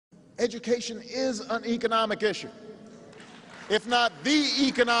education is an economic issue, if not the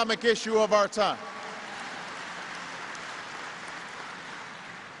economic issue of our time.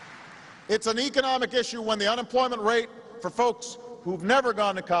 It's an economic issue when the unemployment rate for folks who've never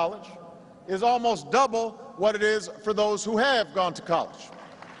gone to college is almost double what it is for those who have gone to college.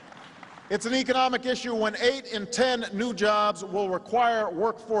 It's an economic issue when 8 in 10 new jobs will require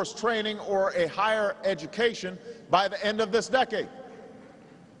workforce training or a higher education by the end of this decade.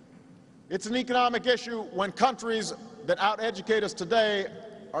 It's an economic issue when countries that out-educate us today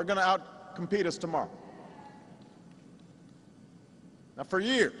are going to out-compete us tomorrow. Now, for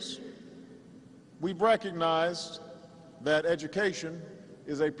years, we've recognized that education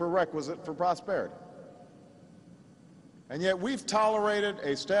is a prerequisite for prosperity. And yet we've tolerated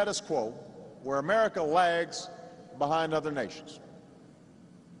a status quo where America lags behind other nations.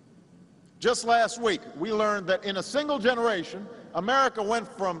 Just last week, we learned that in a single generation, America went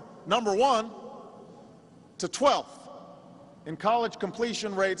from #1 to 12th in college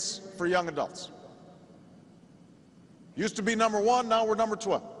completion rates for young adults. Used to be #1, now we're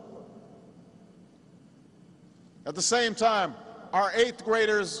 #12. At the same time, our 8th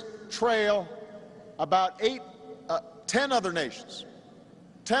graders trail about 10 other nations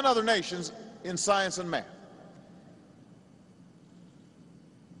in science and math.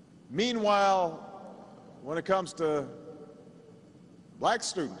 Meanwhile, when it comes to black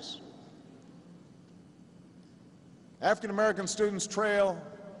students, African-American students trail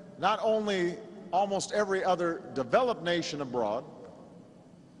not only almost every other developed nation abroad,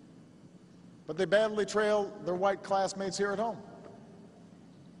 but they badly trail their white classmates here at home.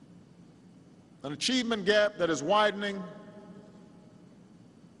 An achievement gap that is widening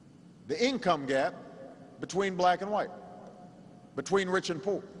the income gap between black and white, between rich and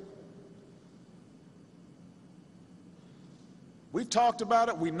poor. We've talked about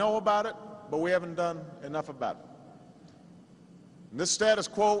it, we know about it, but we haven't done enough about it. And this status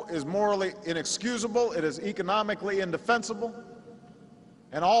quo is morally inexcusable, it is economically indefensible,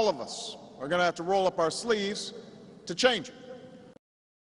 and all of us are going to have to roll up our sleeves to change it.